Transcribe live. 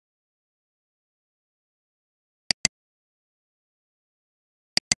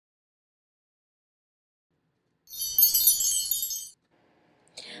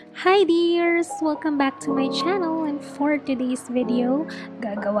Hi dears! Welcome back to my channel, and for today's video,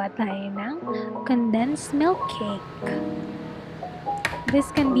 gagawa tayo ng condensed milk cake.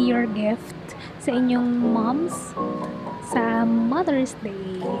 This can be your gift sa inyong moms sa Mother's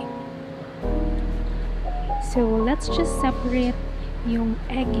Day. So let's just separate yung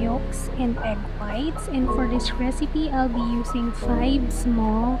egg yolks and egg whites, and for this recipe, I'll be using 5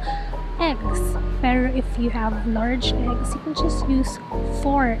 small eggs. Pero if you have large eggs, you can just use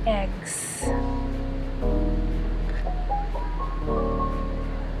 4 eggs.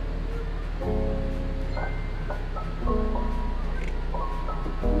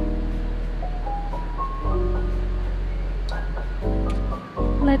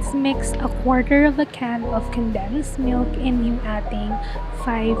 Let's mix a quarter of a can of condensed milk in yung ating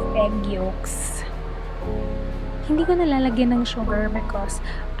 5 egg yolks. Hindi ko nalalagyan ng sugar because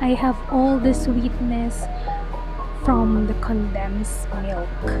I have all the sweetness from the condensed milk.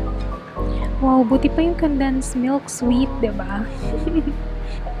 Wow, buti pa yung condensed milk sweet, diba?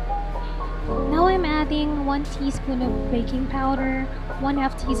 Now I'm adding 1 teaspoon of baking powder,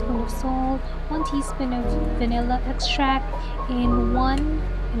 1/2 teaspoon of salt, 1 teaspoon of vanilla extract, and 1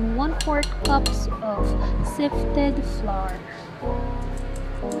 1/4 cups of sifted flour.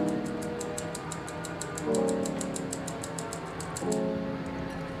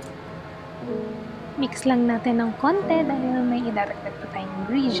 Mix lang natin ng konti dahil may idaragdag pa tayong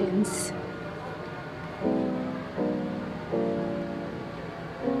ingredients.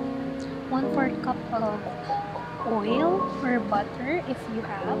 One-fourth cup of oil or butter if you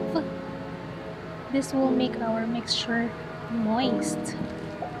have. This will make our mixture moist.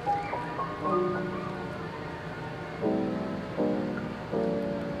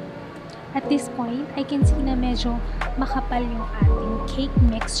 At this point, I can see na medyo makapal yung ating cake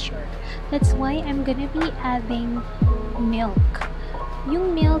mixture. That's why I'm gonna be adding milk.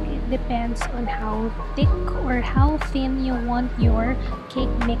 Yung milk, it depends on how thick or how thin you want your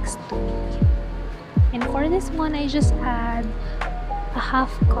cake mix to be. And for this one, I just add a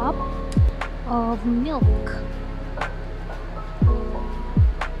 1/2 cup of milk.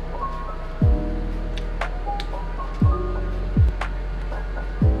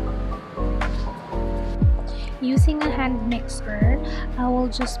 Using a hand mixer, I will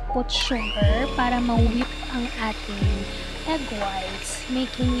just put sugar para ma-whip ang ating egg whites,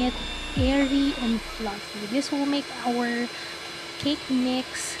 making it airy and fluffy. This will make our cake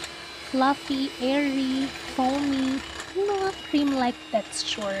mix fluffy, airy, foamy, mga cream-like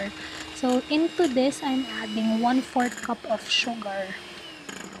texture. So into this, I'm adding 1/4 cup of sugar.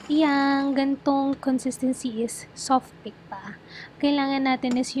 Yang gantong consistency is soft peak pa. Kailangan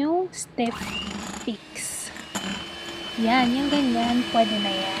natin is yung stiff peaks. Yan, yung ganyan, pwede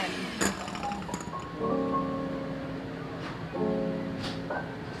na yan.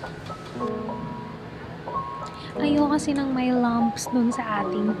 Ayaw kasi ng may lumps dun sa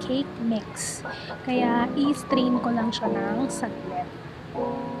ating cake mix. Kaya, i-strain ko lang siya ng saglit.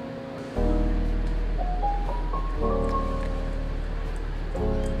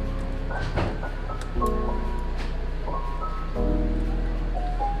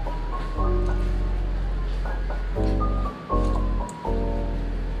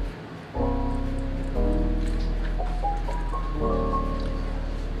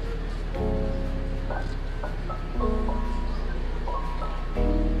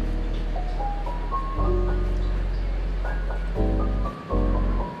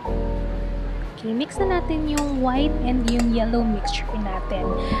 Okay, mix na natin yung white and yung yellow mixture natin.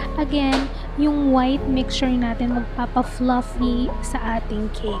 Again, yung white mixture natin magpapa-fluffy sa ating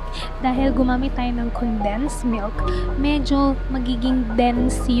cake. Dahil gumamit tayo ng condensed milk, medyo magiging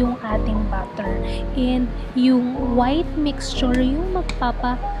dense yung ating butter. And yung white mixture yung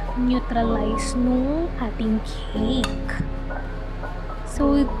magpapa-neutralize nung ating cake.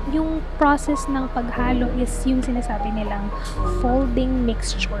 So, yung process ng paghalo is yung sinasabi nilang folding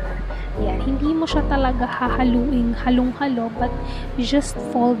mixture. Yan, hindi mo siya talaga hahaluing halong-halo, but you just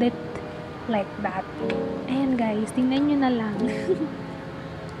fold it like that. Ayan guys, tingnan nyo na lang.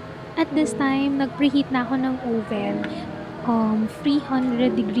 At this time, nag-preheat na ako ng oven,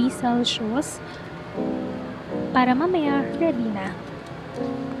 300 degrees Celsius, para mamaya ready na.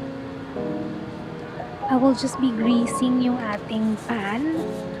 I will just be greasing yung ating pan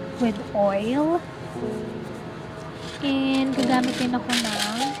with oil. And gagamitin ako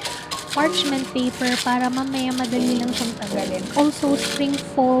ng parchment paper para mamaya madali lang siyang tanggalin. Also, spring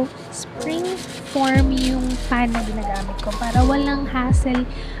form yung pan na ginagamit ko para walang hassle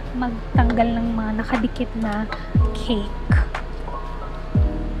magtanggal ng mga nakadikit na cake.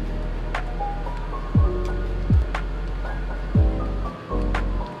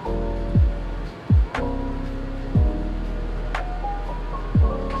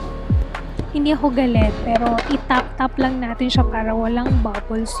 Hindi ako galit, pero itap-tap lang natin siya para walang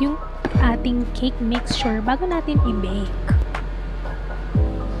bubbles yung ating cake mixture bago natin i-bake.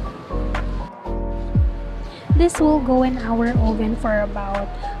 This will go in our oven for about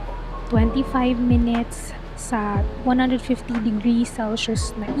 25 minutes sa 150 degrees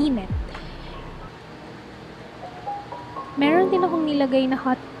Celsius na init. Meron din akong nilagay na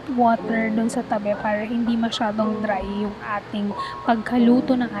hot water doon sa tabi para hindi masyadong dry yung ating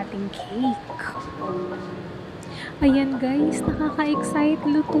pagkaluto ng ating cake. Ayan guys, nakaka-excite,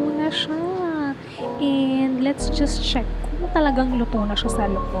 luto na siya. And let's just check kung talagang luto na siya sa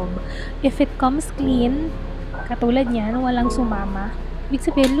loob. If it comes clean, katulad niyan, walang sumama, ibig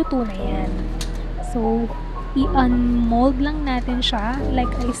sabihin luto na yan. So, i-unmold lang natin siya.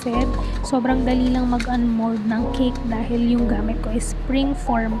 Like I said, sobrang dali lang mag-unmold ng cake dahil yung gamit ko is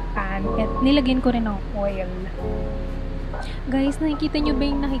springform pan at nilagyan ko rin ng oil. Guys, nakikita nyo ba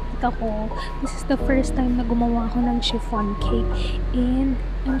yung nakikita ko? This is the first time na gumawa ako ng chiffon cake and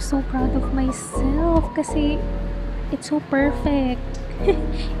I'm so proud of myself kasi it's so perfect.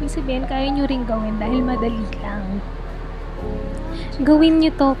 Ibig sabihin, kaya nyo rin gawin dahil madali lang. Gawin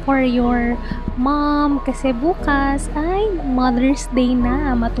nyo to for your mom kasi bukas ay Mother's Day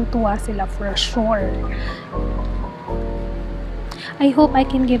na. Matutuwa sila for sure. I hope I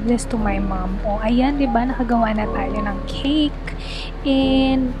can give this to my mom. O, ayan, diba? Nakagawa na tayo ng cake.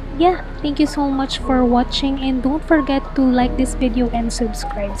 And, yeah, thank you so much for watching. And don't forget to like this video and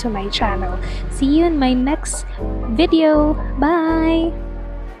subscribe to my channel. See you in my next video. Bye!